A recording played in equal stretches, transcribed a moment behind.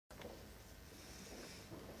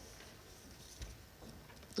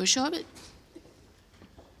Då kör vi.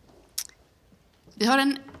 Vi har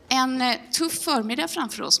en tuff förmiddag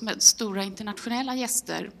framför oss med stora internationella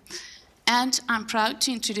gäster. And I'm proud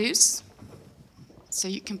to introduce, so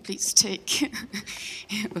you can please take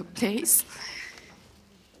a place,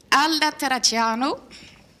 Alda Terracciano.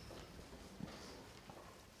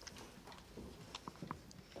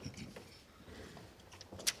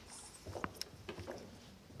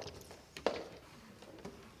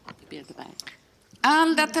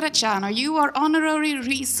 Alda Terracciano, you are Honorary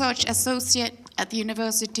Research Associate at the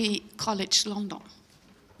University College London.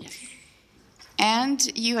 Yes. And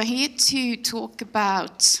you are here to talk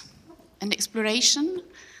about an exploration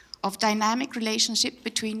of dynamic relationship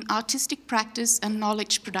between artistic practice and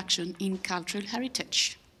knowledge production in cultural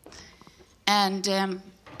heritage. And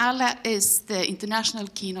Alda is the international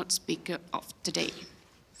keynote speaker of today.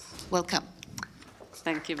 Welcome.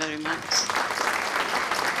 Thank you very much.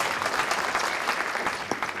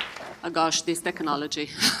 Oh gosh, this technology.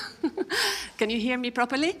 Can you hear me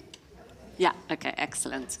properly? Yeah, okay,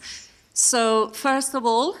 excellent. So first of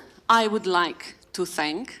all, I would like to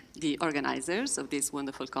thank the organizers of this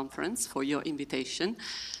wonderful conference for your invitation,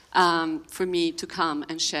 for me to come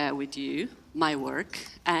and share with you my work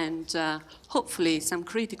and hopefully some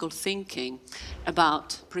critical thinking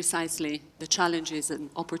about precisely the challenges and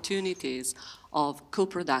opportunities of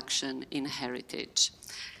co-production in heritage.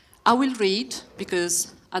 I will read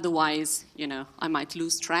because otherwise, you know, I might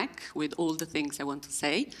lose track with all the things I want to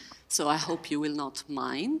say, so I hope you will not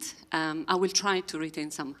mind. I will try to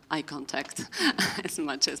retain some eye contact as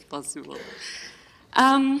much as possible.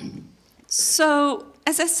 So,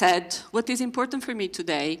 as I said, what is important for me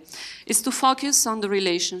today is to focus on the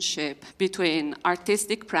relationship between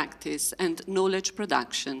artistic practice and knowledge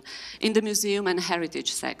production in the museum and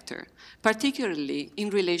heritage sector, particularly in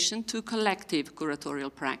relation to collective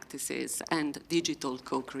curatorial practices and digital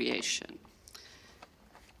co-creation.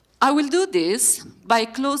 I will do this by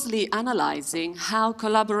closely analyzing how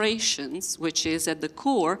collaborations, which is at the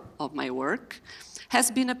core of my work, has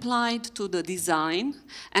been applied to the design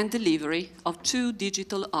and delivery of two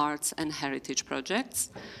digital arts and heritage projects,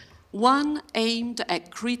 one aimed at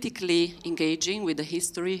critically engaging with the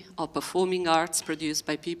history of performing arts produced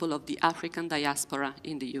by people of the African diaspora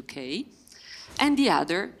in the UK, and the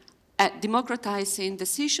other at democratizing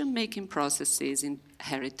decision-making processes in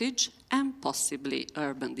heritage and possibly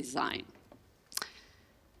urban design.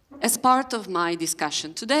 As part of my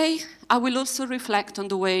discussion today, I will also reflect on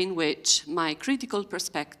the way in which my critical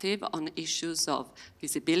perspective on issues of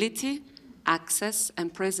visibility, access,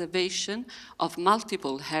 and preservation of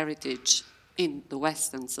multiple heritage in the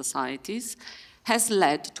Western societies has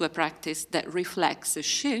led to a practice that reflects a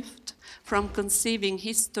shift from conceiving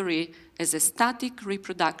history as a static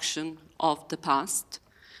reproduction of the past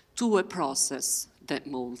to a process that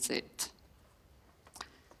molds it.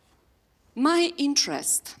 My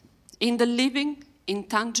interest in the living,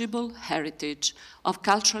 intangible heritage of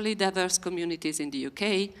culturally diverse communities in the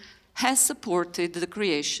UK has supported the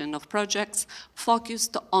creation of projects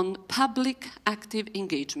focused on public active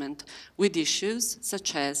engagement with issues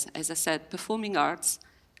such as I said, performing arts,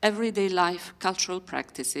 everyday life cultural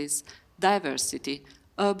practices, diversity,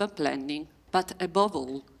 urban planning, but above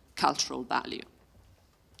all, cultural value.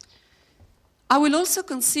 I will also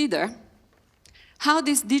consider how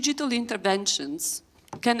these digital interventions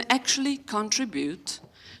can actually contribute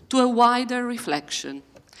to a wider reflection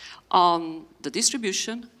on the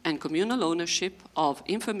distribution and communal ownership of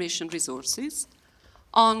information resources,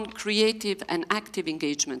 on creative and active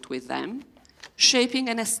engagement with them, shaping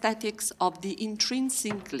an aesthetics of the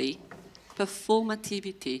intrinsically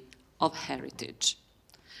performativity of heritage,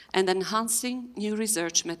 and enhancing new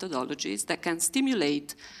research methodologies that can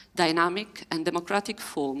stimulate dynamic and democratic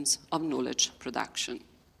forms of knowledge production.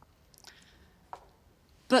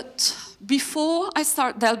 But before I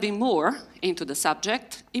start delving more into the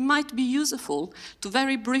subject, it might be useful to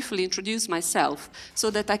very briefly introduce myself so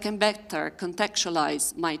that I can better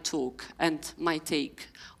contextualize my talk and my take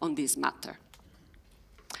on this matter.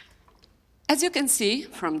 As you can see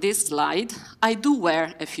from this slide, I do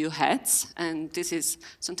wear a few hats, and this is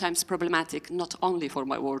sometimes problematic not only for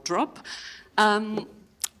my wardrobe,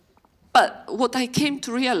 but what I came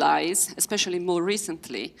to realize, especially more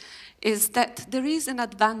recently, is that there is an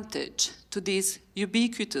advantage to this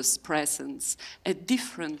ubiquitous presence at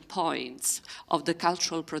different points of the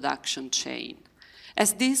cultural production chain,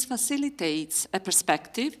 as this facilitates a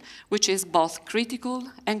perspective which is both critical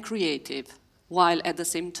and creative, while at the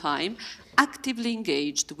same time actively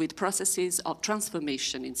engaged with processes of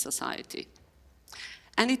transformation in society.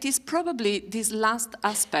 And it is probably this last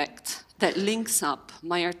aspect that links up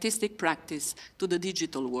my artistic practice to the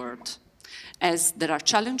digital world, as there are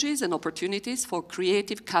challenges and opportunities for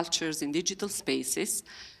creative cultures in digital spaces,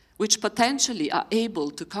 which potentially are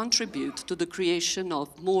able to contribute to the creation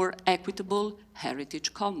of more equitable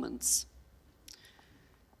heritage commons.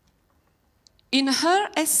 In her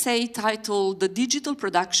essay titled "The Digital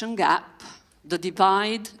Production Gap, the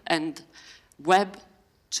Divide and Web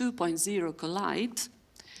 2.0 Collide,"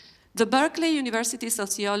 the Berkeley University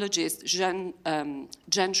sociologist Jen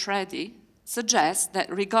Schreddy suggests that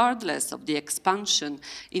regardless of the expansion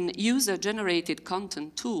in user-generated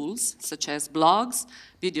content tools, such as blogs,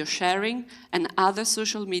 video sharing, and other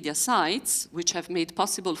social media sites, which have made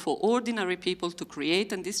possible for ordinary people to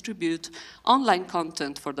create and distribute online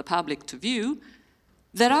content for the public to view,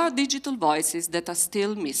 there are digital voices that are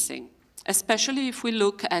still missing, especially if we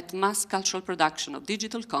look at mass cultural production of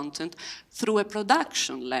digital content through a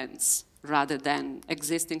production lens, rather than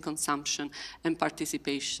existing consumption and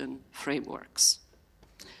participation frameworks.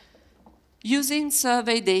 Using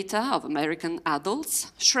survey data of American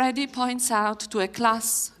adults, Schreddy points out to a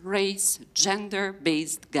class, race,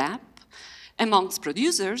 gender-based gap amongst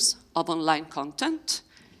producers of online content,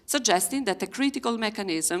 suggesting that a critical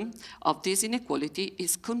mechanism of this inequality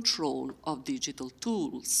is control of digital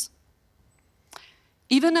tools.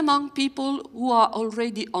 Even among people who are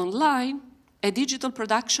already online, a digital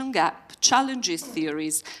production gap challenges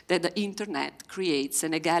theories that the internet creates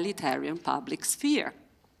an egalitarian public sphere.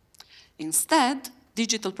 Instead,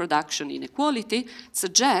 digital production inequality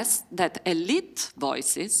suggests that elite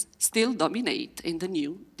voices still dominate in the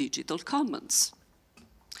new digital commons.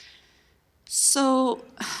 So,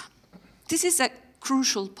 this is a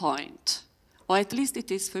crucial point, or at least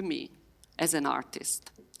it is for me as an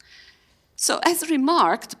artist. So, as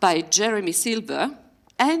remarked by Jeremy Silver,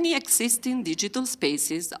 any existing digital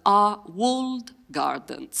spaces are walled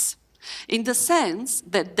gardens, in the sense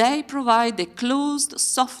that they provide a closed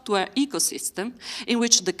software ecosystem in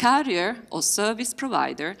which the carrier or service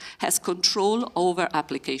provider has control over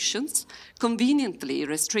applications, conveniently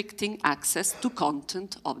restricting access to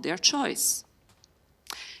content of their choice.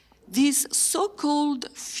 These so-called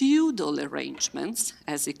feudal arrangements,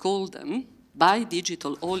 as they call them, by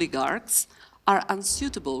digital oligarchs, are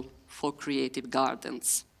unsuitable for creative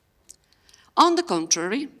gardens. On the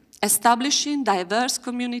contrary, establishing diverse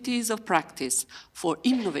communities of practice for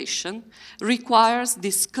innovation requires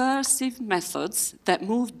discursive methods that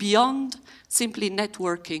move beyond simply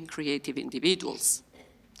networking creative individuals.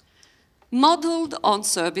 Modeled on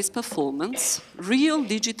service performance, real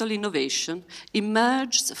digital innovation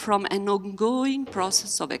emerges from an ongoing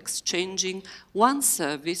process of exchanging one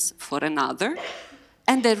service for another,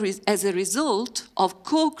 and as a result of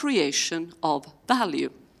co-creation of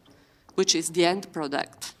value, which is the end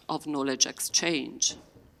product of knowledge exchange.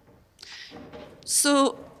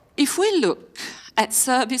 So, if we look at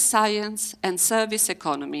service science and service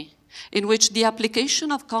economy, in which the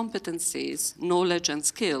application of competencies, knowledge, and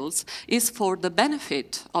skills is for the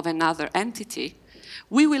benefit of another entity,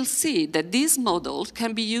 we will see that this model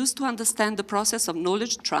can be used to understand the process of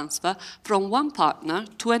knowledge transfer from one partner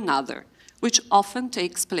to another, which often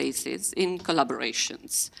takes place in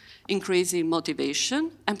collaborations, increasing motivation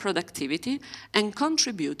and productivity and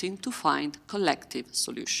contributing to find collective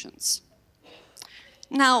solutions.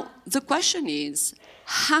 Now, the question is,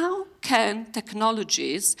 how can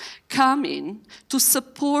technologies come in to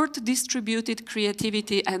support distributed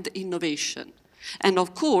creativity and innovation? And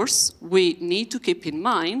of course, we need to keep in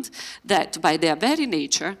mind that by their very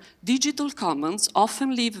nature, digital commons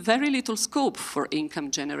often leave very little scope for income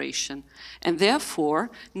generation, and therefore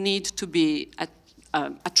need to be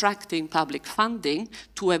attracting public funding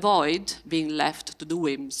to avoid being left to the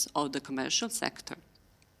whims of the commercial sector.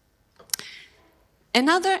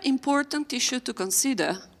 Another important issue to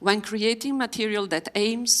consider when creating material that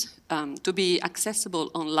aims to be accessible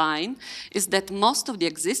online is that most of the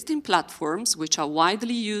existing platforms, which are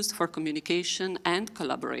widely used for communication and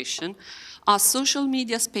collaboration, are social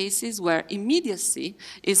media spaces where immediacy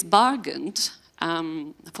is bargained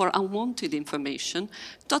for unwanted information,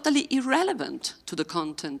 totally irrelevant to the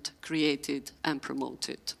content created and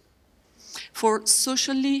promoted. For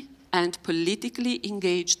socially and politically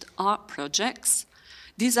engaged art projects,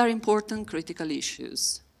 these are important critical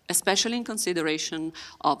issues, especially in consideration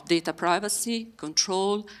of data privacy,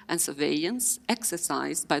 control, and surveillance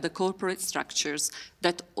exercised by the corporate structures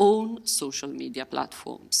that own social media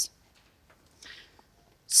platforms.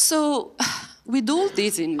 So, with all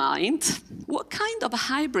this in mind, what kind of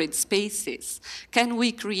hybrid spaces can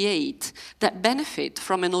we create that benefit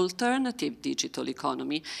from an alternative digital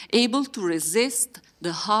economy able to resist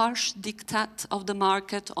the harsh diktat of the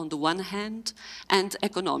market on the one hand and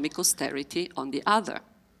economic austerity on the other?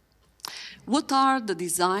 What are the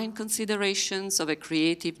design considerations of a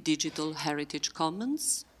creative digital heritage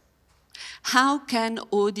commons? How can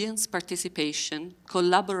audience participation,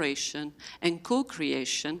 collaboration, and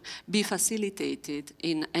co-creation be facilitated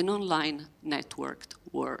in an online networked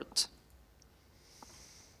world?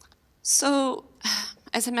 So,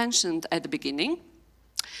 as I mentioned at the beginning,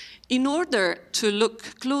 in order to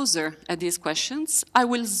look closer at these questions, I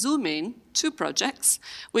will zoom in 2 projects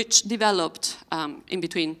which developed in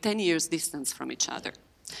between 10 years distance from each other.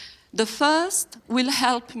 The first will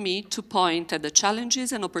help me to point at the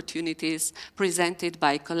challenges and opportunities presented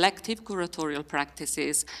by collective curatorial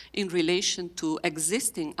practices in relation to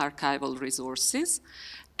existing archival resources,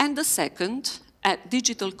 and the second at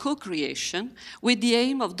digital co-creation with the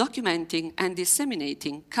aim of documenting and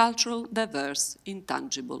disseminating cultural, diverse,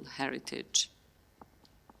 intangible heritage.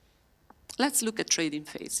 Let's look at Trading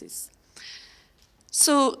Faces.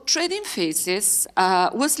 So, Trading Faces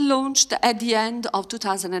was launched at the end of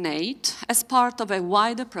 2008 as part of a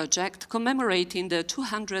wider project commemorating the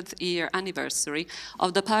 200th year anniversary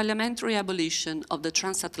of the parliamentary abolition of the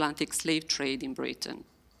transatlantic slave trade in Britain.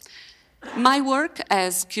 My work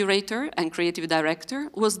as curator and creative director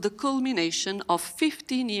was the culmination of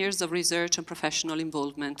 15 years of research and professional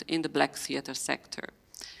involvement in the Black theatre sector.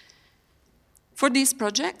 For this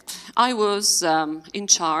project, I was in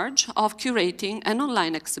charge of curating an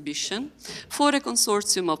online exhibition for a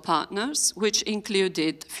consortium of partners, which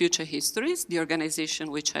included Future Histories, the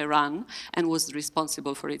organization which I ran and was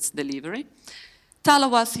responsible for its delivery,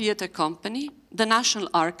 Talawa Theatre Company, the National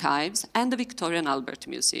Archives, and the Victoria and Albert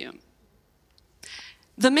Museum.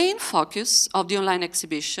 The main focus of the online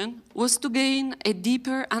exhibition was to gain a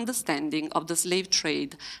deeper understanding of the slave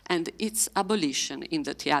trade and its abolition in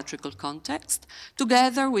the theatrical context,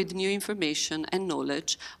 together with new information and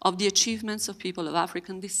knowledge of the achievements of people of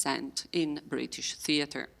African descent in British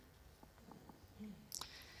theatre.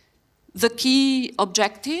 The key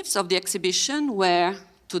objectives of the exhibition were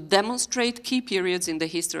to demonstrate key periods in the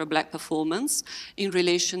history of Black performance in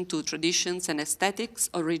relation to traditions and aesthetics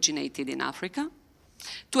originated in Africa,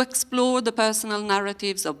 to explore the personal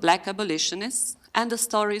narratives of Black abolitionists and the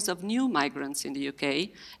stories of new migrants in the UK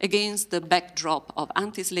against the backdrop of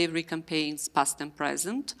anti-slavery campaigns past and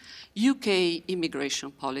present, UK immigration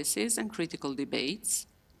policies and critical debates,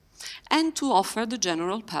 and to offer the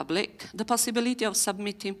general public the possibility of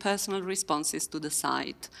submitting personal responses to the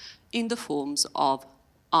site in the forms of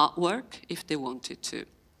artwork if they wanted to.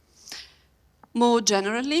 More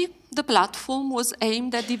generally, the platform was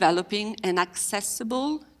aimed at developing an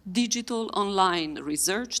accessible digital online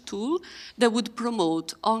research tool that would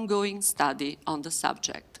promote ongoing study on the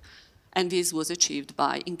subject. And this was achieved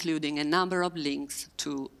by including a number of links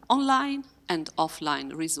to online and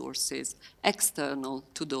offline resources external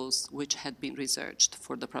to those which had been researched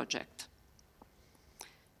for the project.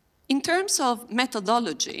 In terms of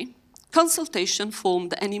methodology, consultation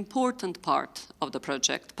formed an important part of the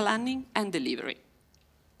project planning and delivery.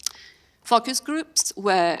 Focus groups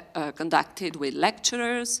were conducted with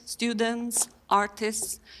lecturers, students,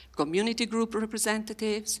 artists, community group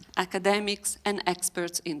representatives, academics, and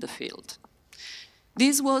experts in the field.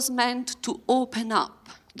 This was meant to open up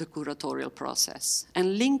the curatorial process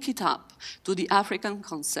and link it up to the African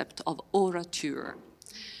concept of orature,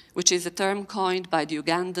 which is a term coined by the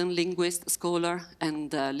Ugandan linguist, scholar,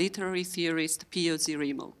 and literary theorist Pio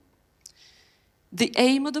Zirimo. The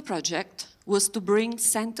aim of the project was to bring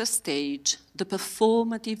center stage the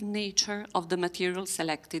performative nature of the material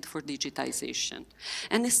selected for digitization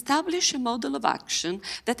and establish a model of action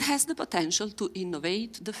that has the potential to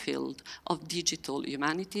innovate the field of digital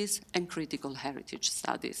humanities and critical heritage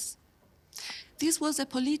studies. This was a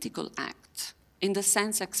political act, in the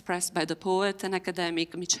sense expressed by the poet and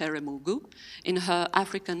academic Michere Mugu in her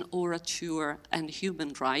African Orature and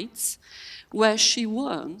Human Rights, where she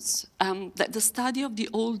warns that the study of the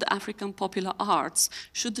old African popular arts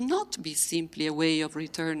should not be simply a way of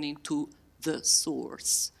returning to the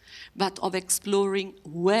source, but of exploring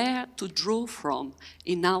where to draw from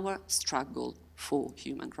in our struggle for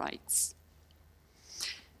human rights.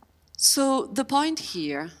 So the point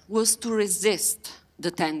here was to resist the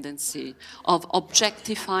tendency of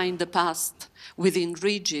objectifying the past within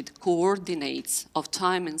rigid coordinates of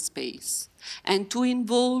time and space, and to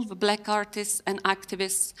involve Black artists and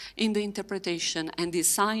activists in the interpretation and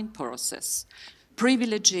design process,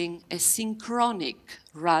 privileging a synchronic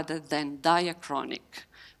rather than diachronic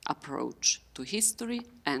approach to history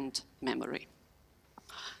and memory.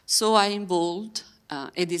 So I involved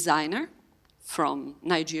a designer from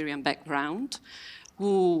Nigerian background,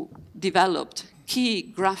 who developed key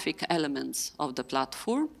graphic elements of the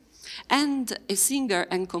platform, and a singer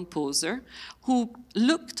and composer who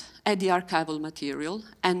looked at the archival material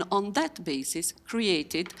and on that basis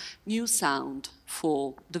created new sound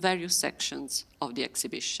for the various sections of the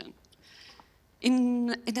exhibition.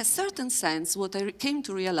 In a certain sense, what I came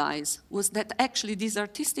to realize was that actually these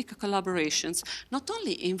artistic collaborations not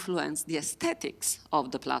only influenced the aesthetics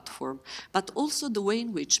of the platform, but also the way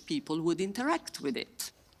in which people would interact with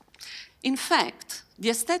it. In fact, the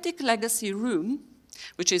Aesthetic Legacy Room,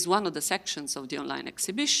 which is one of the sections of the online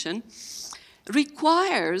exhibition,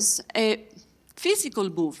 requires a physical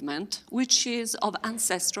movement which is of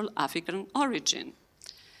ancestral African origin.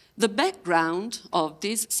 The background of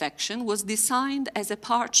this section was designed as a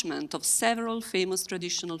parchment of several famous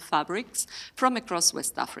traditional fabrics from across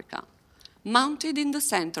West Africa. Mounted in the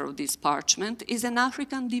center of this parchment is an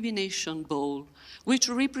African divination bowl, which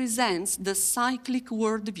represents the cyclic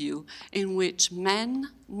worldview in which man,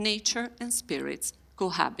 nature, and spirits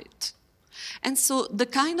cohabit. And so the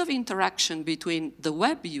kind of interaction between the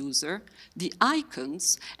web user, the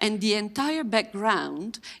icons, and the entire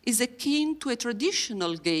background is akin to a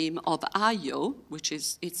traditional game of Ayo, which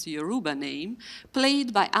is its Yoruba name,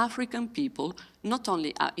 played by African people, not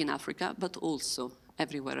only in Africa, but also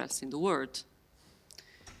everywhere else in the world.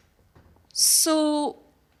 So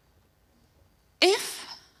if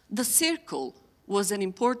the circle was an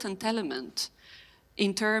important element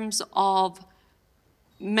in terms of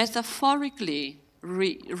metaphorically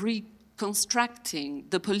reconstructing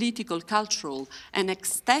the political, cultural, and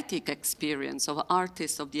aesthetic experience of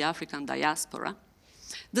artists of the African diaspora,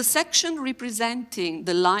 the section representing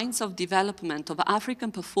the lines of development of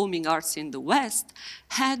African performing arts in the West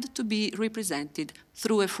had to be represented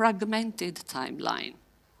through a fragmented timeline.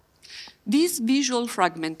 This visual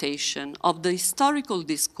fragmentation of the historical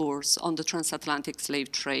discourse on the transatlantic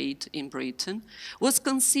slave trade in Britain was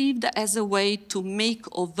conceived as a way to make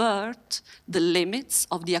overt the limits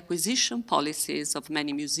of the acquisition policies of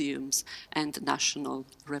many museums and national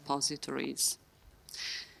repositories.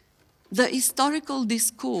 The historical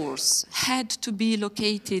discourse had to be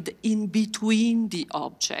located in between the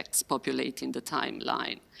objects populating the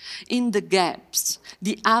timeline, in the gaps,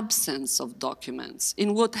 the absence of documents,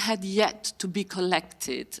 in what had yet to be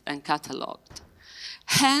collected and catalogued.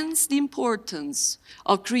 Hence the importance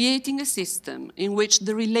of creating a system in which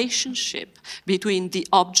the relationship between the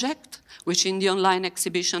object, which in the online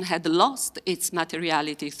exhibition had lost its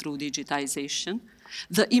materiality through digitization,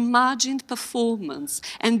 the imagined performance,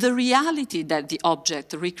 and the reality that the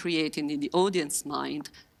object recreated in the audience mind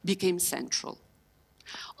became central.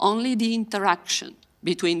 Only the interaction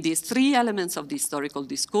between these three elements of the historical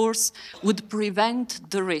discourse would prevent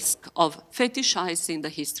the risk of fetishizing the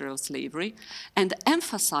history of slavery and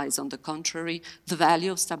emphasize, on the contrary, the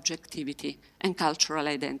value of subjectivity and cultural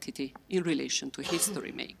identity in relation to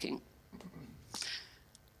history making.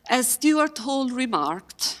 As Stuart Hall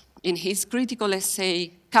remarked in his critical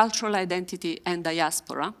essay, Cultural Identity and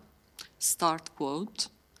Diaspora, start quote,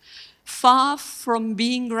 "Far from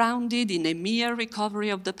being grounded in a mere recovery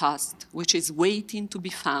of the past, which is waiting to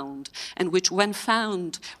be found, and which, when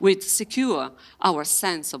found, will secure our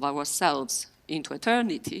sense of ourselves into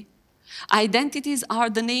eternity, identities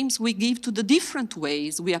are the names we give to the different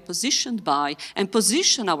ways we are positioned by and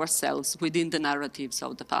position ourselves within the narratives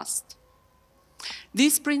of the past."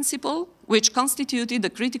 This principle, which constituted the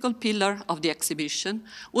critical pillar of the exhibition,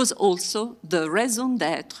 was also the raison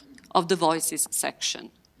d'être of the Voices section,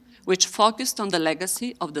 which focused on the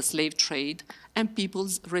legacy of the slave trade and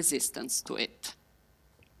people's resistance to it.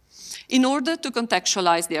 In order to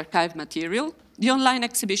contextualize the archive material, the online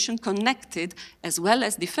exhibition connected as well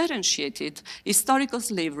as differentiated historical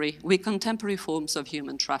slavery with contemporary forms of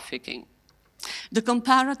human trafficking. The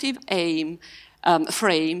comparative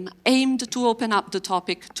frame aimed to open up the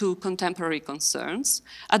topic to contemporary concerns,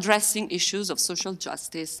 addressing issues of social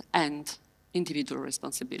justice and individual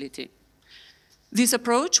responsibility. This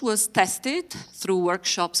approach was tested through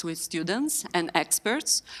workshops with students and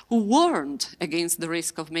experts who warned against the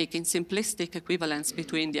risk of making simplistic equivalence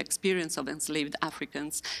between the experience of enslaved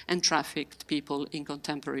Africans and trafficked people in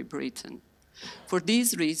contemporary Britain. For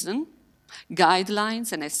this reason,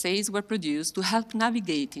 guidelines and essays were produced to help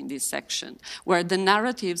navigate in this section, where the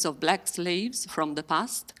narratives of black slaves from the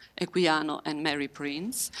past, Equiano and Mary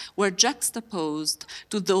Prince, were juxtaposed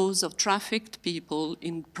to those of trafficked people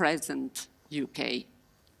in present UK.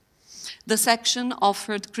 The section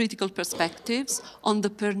offered critical perspectives on the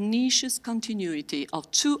pernicious continuity of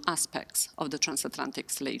two aspects of the transatlantic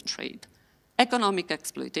slave trade: economic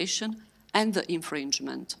exploitation and the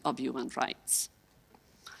infringement of human rights.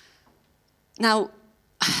 Now,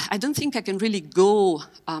 I don't think I can really go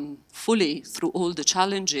fully through all the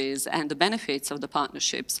challenges and the benefits of the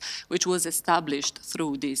partnerships which was established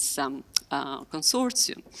through this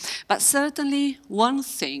consortium. But certainly one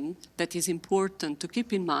thing that is important to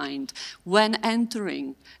keep in mind when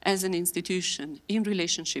entering as an institution in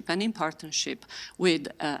relationship and in partnership with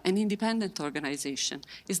an independent organization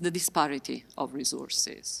is the disparity of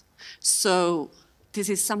resources. So this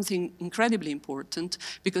is something incredibly important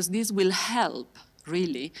because this will help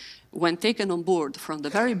really, when taken on board from the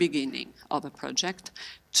very beginning of a project,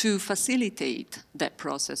 to facilitate that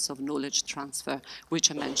process of knowledge transfer,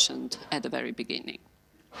 which I mentioned at the very beginning.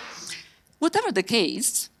 Whatever the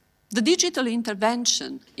case, the digital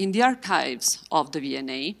intervention in the archives of the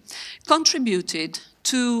V&A contributed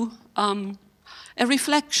to a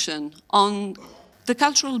reflection on the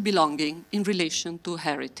cultural belonging in relation to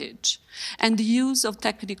heritage, and the use of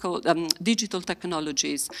digital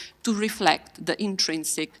technologies to reflect the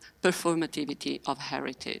intrinsic performativity of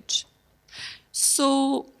heritage.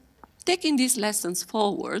 So, taking these lessons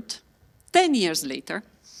forward, 10 years later,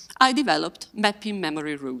 I developed Mapping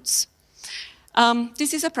Memory Routes.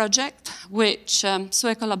 This is a project which, so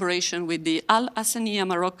a collaboration with the Al Hassaniya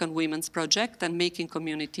Moroccan Women's Project and Making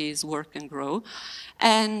Communities Work and Grow.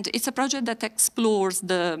 And it's a project that explores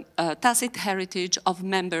the tacit heritage of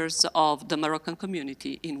members of the Moroccan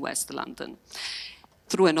community in West London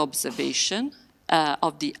through an observation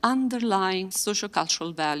of the underlying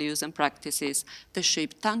socio-cultural values and practices that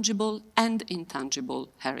shape tangible and intangible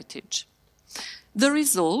heritage. The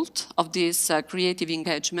result of this creative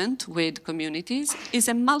engagement with communities is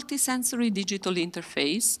a multisensory digital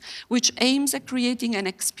interface which aims at creating an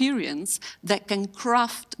experience that can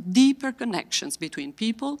craft deeper connections between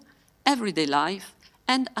people, everyday life,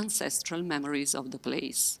 and ancestral memories of the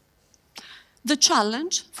place. The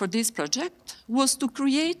challenge for this project was to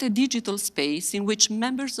create a digital space in which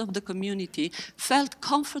members of the community felt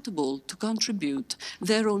comfortable to contribute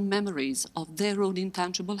their own memories of their own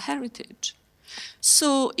intangible heritage.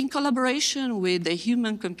 So, in collaboration with a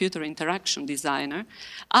human-computer interaction designer,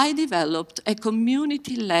 I developed a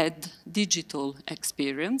community-led digital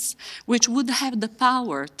experience which would have the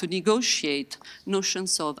power to negotiate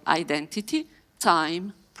notions of identity,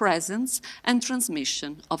 time, presence, and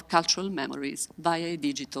transmission of cultural memories via a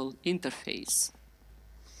digital interface.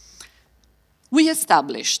 We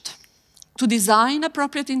established to design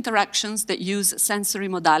appropriate interactions that use sensory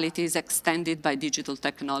modalities extended by digital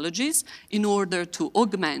technologies in order to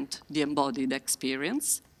augment the embodied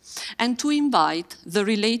experience, and to invite the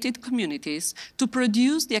related communities to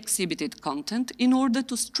produce the exhibited content in order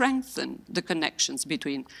to strengthen the connections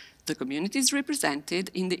between the communities represented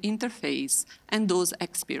in the interface and those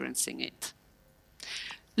experiencing it.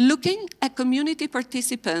 Looking at community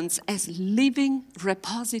participants as living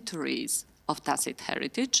repositories of tacit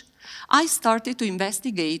heritage, I started to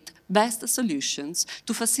investigate best solutions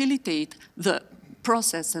to facilitate the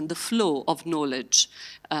process and the flow of knowledge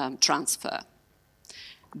transfer,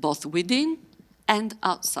 both within and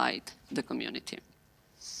outside the community.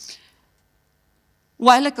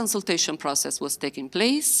 While a consultation process was taking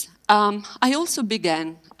place, I also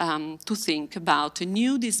began to think about a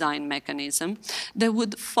new design mechanism that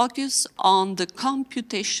would focus on the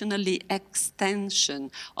computationally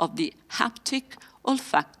extension of the haptic,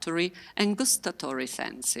 olfactory, and gustatory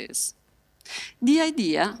senses. The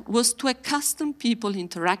idea was to accustom people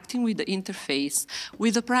interacting with the interface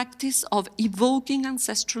with the practice of evoking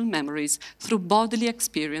ancestral memories through bodily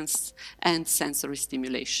experience and sensory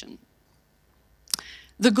stimulation.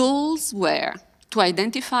 The goals were to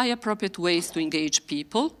identify appropriate ways to engage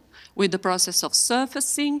people with the process of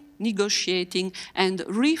surfacing, negotiating, and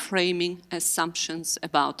reframing assumptions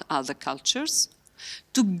about other cultures,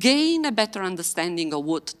 to gain a better understanding of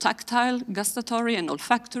what tactile, gustatory, and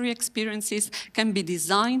olfactory experiences can be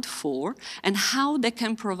designed for, and how they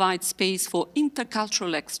can provide space for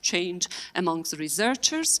intercultural exchange amongst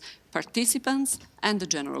researchers, participants, and the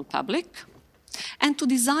general public, and to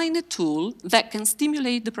design a tool that can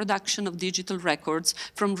stimulate the production of digital records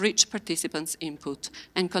from rich participants' input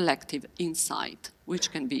and collective insight,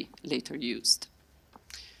 which can be later used.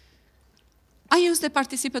 I used a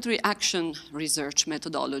participatory action research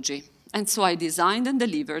methodology, and so I designed and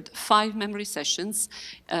delivered 5 memory sessions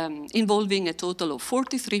involving a total of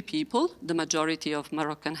 43 people, the majority of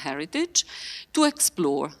Moroccan heritage, to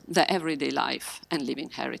explore their everyday life and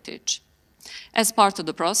living heritage. As part of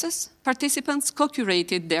the process, participants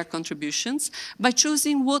co-curated their contributions by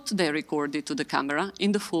choosing what they recorded to the camera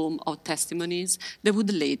in the form of testimonies that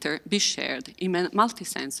would later be shared in a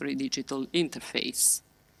multisensory digital interface.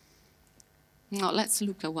 Now let's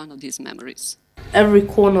look at one of these memories. Every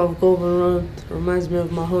corner of Golden Road reminds me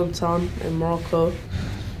of my hometown in Morocco.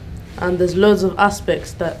 And there's loads of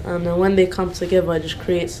aspects and then when they come together, it just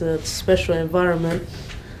creates a special environment.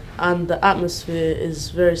 And the atmosphere is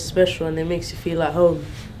very special and it makes you feel at home.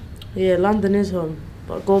 Yeah, London is home,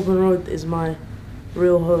 but Golden Road is my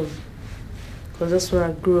real home. Because that's where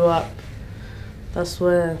I grew up. That's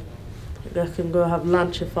where I can go have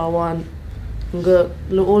lunch if I want.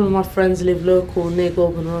 All of my friends live local near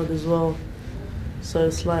Golden Road as well. So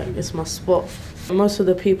it's like, it's my spot. Most of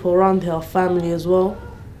the people around here are family as well.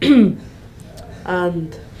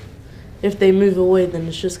 And if they move away, then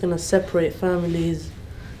it's just going to separate families,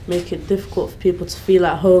 make it difficult for people to feel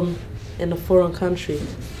at home in a foreign country.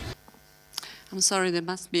 I'm sorry, there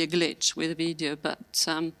must be a glitch with the video, but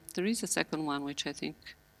there is a second one which I think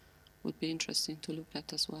would be interesting to look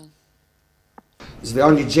at as well. It's the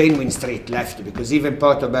only genuine street left, because even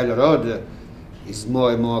Portobello Road is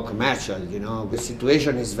more and more commercial, you know. The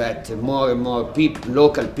situation is that more and more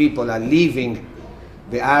local people are leaving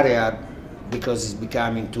the area because it's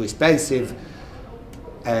becoming too expensive,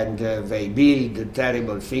 and they build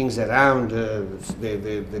terrible things around.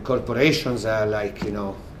 The corporations are like, you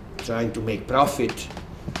know, trying to make profit,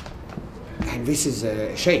 and this is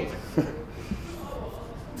a shame.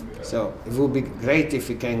 So it would be great if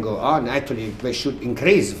we can go on. Actually, they should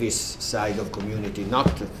increase this side of community, not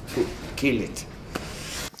to kill it.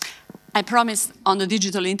 I promise on the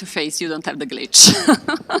digital interface you don't have the glitch.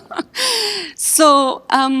 So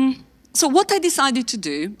what I decided to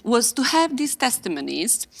do was to have these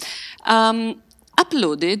testimonies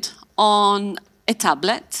uploaded on a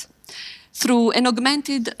tablet through an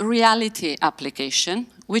augmented reality application,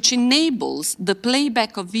 which enables the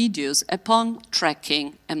playback of videos upon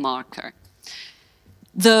tracking a marker.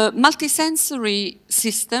 The multisensory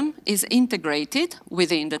system is integrated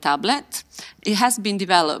within the tablet. It has been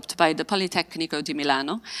developed by the Politecnico di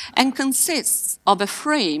Milano and consists of a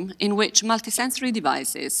frame in which multisensory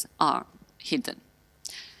devices are hidden.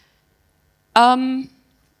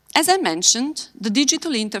 As I mentioned, the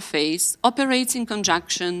digital interface operates in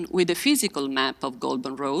conjunction with a physical map of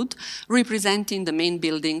Golden Road, representing the main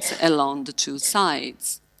buildings along the two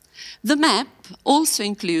sides. The map also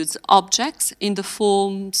includes objects in the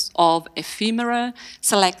forms of ephemera,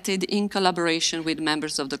 selected in collaboration with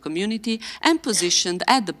members of the community and positioned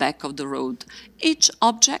at the back of the road, each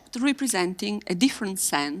object representing a different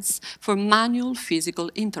sense for manual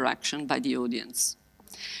physical interaction by the audience.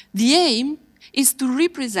 The aim is to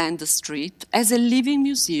represent the street as a living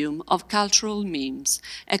museum of cultural memes,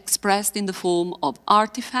 expressed in the form of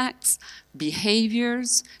artifacts,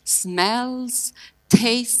 behaviors, smells,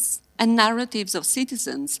 tastes, and narratives of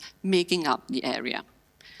citizens making up the area.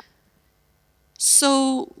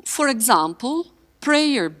 So, for example,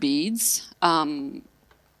 prayer beads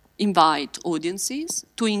invite audiences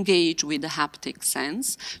to engage with the haptic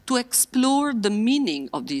sense, to explore the meaning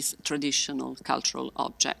of this traditional cultural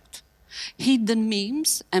object. Hidden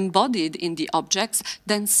memes embodied in the objects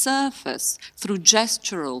then surface through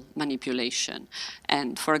gestural manipulation,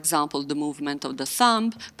 and, for example, the movement of the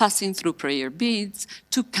thumb passing through prayer beads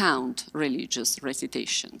to count religious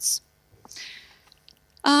recitations.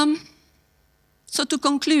 So to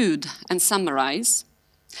conclude and summarize,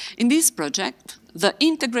 in this project, the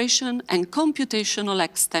integration and computational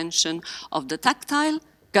extension of the tactile,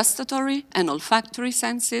 gustatory and olfactory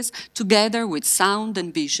senses, together with sound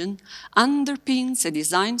and vision, underpins a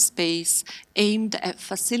design space aimed at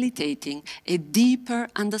facilitating a deeper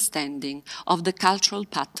understanding of the cultural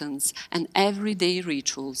patterns and everyday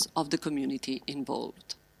rituals of the community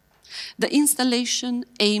involved. The installation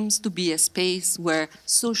aims to be a space where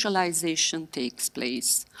socialization takes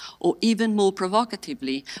place, or even more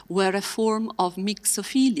provocatively, where a form of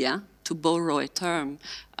mixophilia, to borrow a term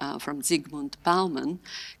from Zygmunt Bauman,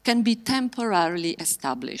 can be temporarily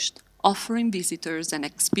established, offering visitors an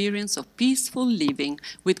experience of peaceful living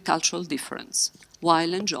with cultural difference,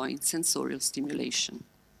 while enjoying sensorial stimulation.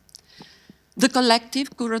 The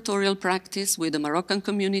collective curatorial practice with the Moroccan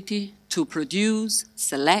community to produce,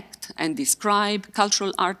 select, and describe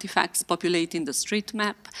cultural artifacts populating the street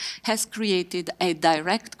map has created a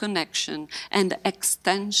direct connection and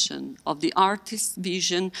extension of the artist's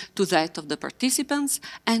vision to that of the participants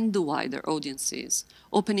and the wider audiences,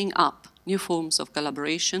 opening up new forms of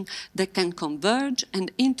collaboration that can converge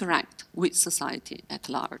and interact with society at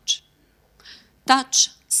large. Touch,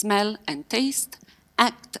 smell, and taste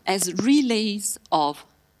act as relays of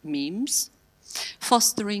memes,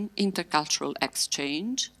 fostering intercultural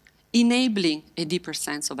exchange, enabling a deeper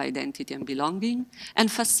sense of identity and belonging,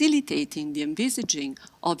 and facilitating the envisaging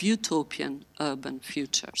of utopian urban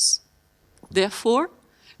futures. Therefore,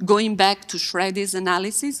 going back to Schredy's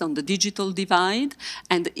analysis on the digital divide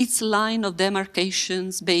and its line of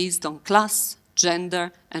demarcations based on class,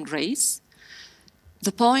 gender, and race.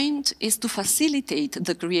 The point is to facilitate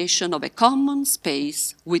the creation of a common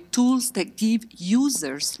space with tools that give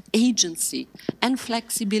users agency and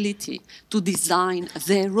flexibility to design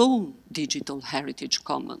their own digital heritage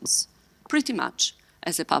commons, pretty much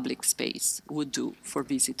as a public space would do for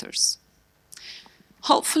visitors.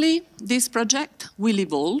 Hopefully, this project will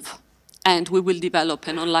evolve, and we will develop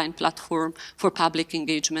an online platform for public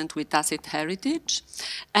engagement with tacit heritage.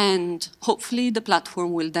 And hopefully, the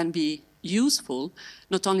platform will then be useful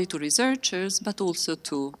not only to researchers, but also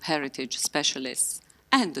to heritage specialists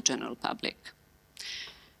and the general public.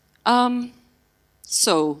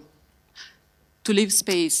 So, to leave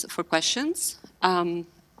space for questions, I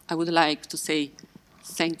would like to say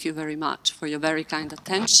thank you very much for your very kind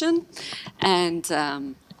attention, and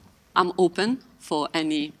I'm open for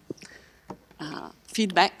any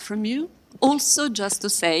feedback from you. Also, just to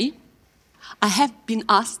say, I have been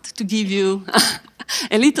asked to give you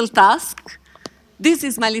a little task. This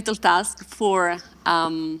is my little task for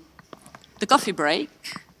the coffee break.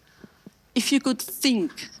 If you could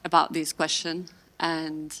think about this question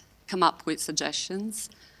and come up with suggestions,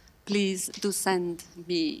 please do send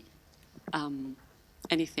me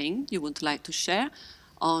anything you would like to share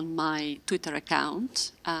on my Twitter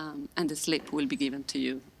account, and the slip will be given to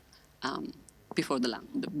you before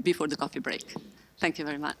the coffee break. Thank you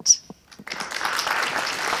very much.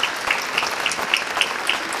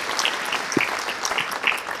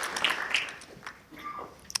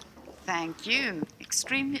 Thank you.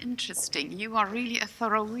 Extremely interesting. You are really a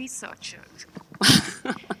thorough researcher.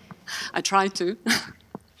 I try to.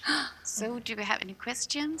 So, do we have any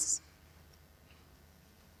questions?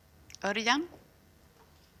 Örjan?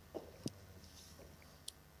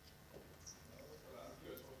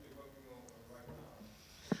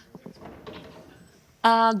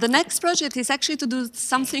 The next project is actually to do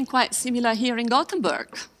something quite similar here in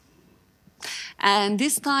Gothenburg. And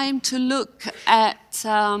this time to look at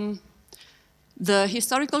the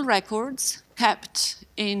historical records kept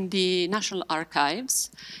in the National Archives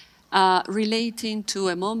relating to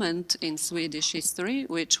a moment in Swedish history,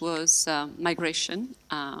 which was migration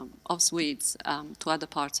of Swedes to other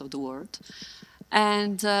parts of the world.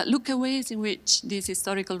 And look at ways in which these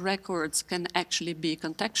historical records can actually be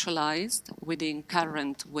contextualized within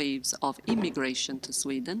current waves of immigration to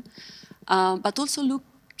Sweden, but also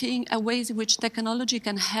looking at ways in which technology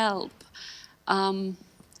can help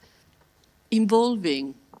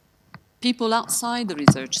involving people outside the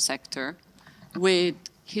research sector with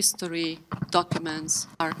history, documents,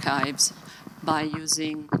 archives, by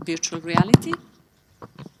using virtual reality.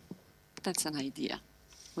 That's an idea.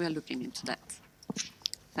 We are looking into that.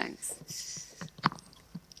 Thanks.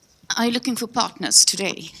 Are you looking for partners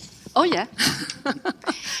today? Oh, yeah.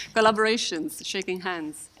 Collaborations, shaking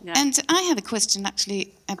hands. Yeah. And I have a question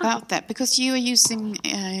actually about that, because you are using,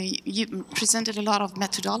 you presented a lot of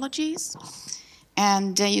methodologies,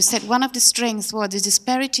 and you said one of the strengths was the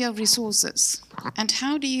disparity of resources. And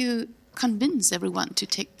how do you convince everyone to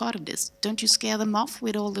take part of this? Don't you scare them off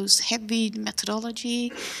with all those heavy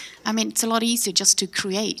methodology? I mean, it's a lot easier just to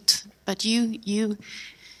create, but you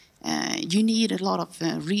need a lot of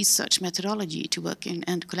research methodology to work in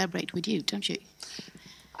and collaborate with you, don't you?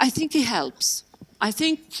 I think it helps. I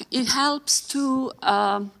think it helps to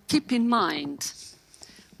keep in mind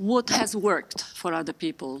what has worked for other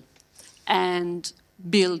people and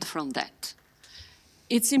build from that.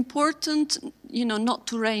 It's important, not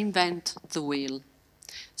to reinvent the wheel.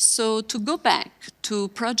 So to go back to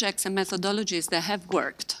projects and methodologies that have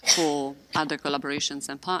worked for other collaborations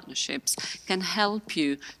and partnerships can help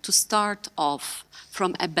you to start off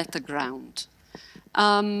from a better ground.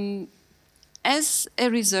 As a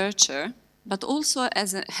researcher, but also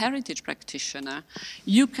as a heritage practitioner,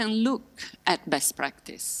 you can look at best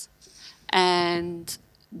practice. And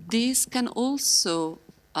this can also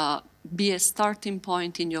be a starting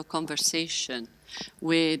point in your conversation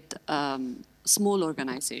with small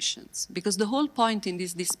organizations. Because the whole point in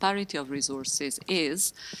this disparity of resources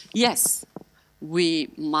is, yes, we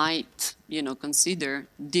might consider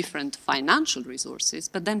different financial resources,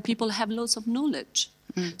 but then people have lots of knowledge.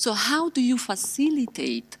 So how do you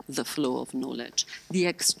facilitate the flow of knowledge, the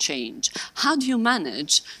exchange? How do you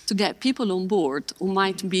manage to get people on board who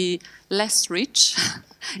might be less rich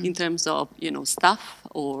in terms of staff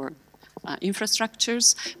or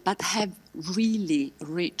infrastructures, but have really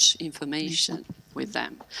rich information with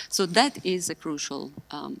them? So that is a crucial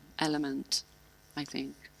element, I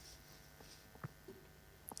think.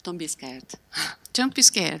 Don't be scared. Don't be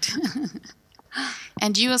scared.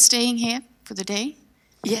 And you are staying here for the day?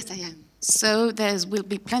 Yes, I am. So there will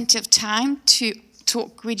be plenty of time to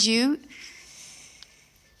talk with you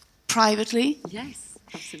privately. Yes,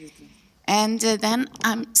 absolutely. And then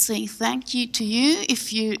I'm saying thank you to you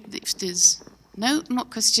if there's no more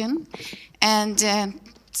question. And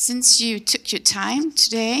since you took your time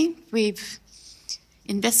today, we've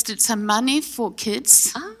invested some money for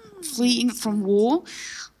kids fleeing from war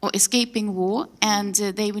or escaping war, and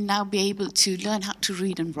they will now be able to learn how to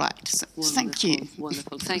read and write. So Wonderful, thank you.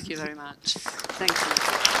 Wonderful. Thank you very much. Thank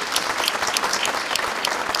you.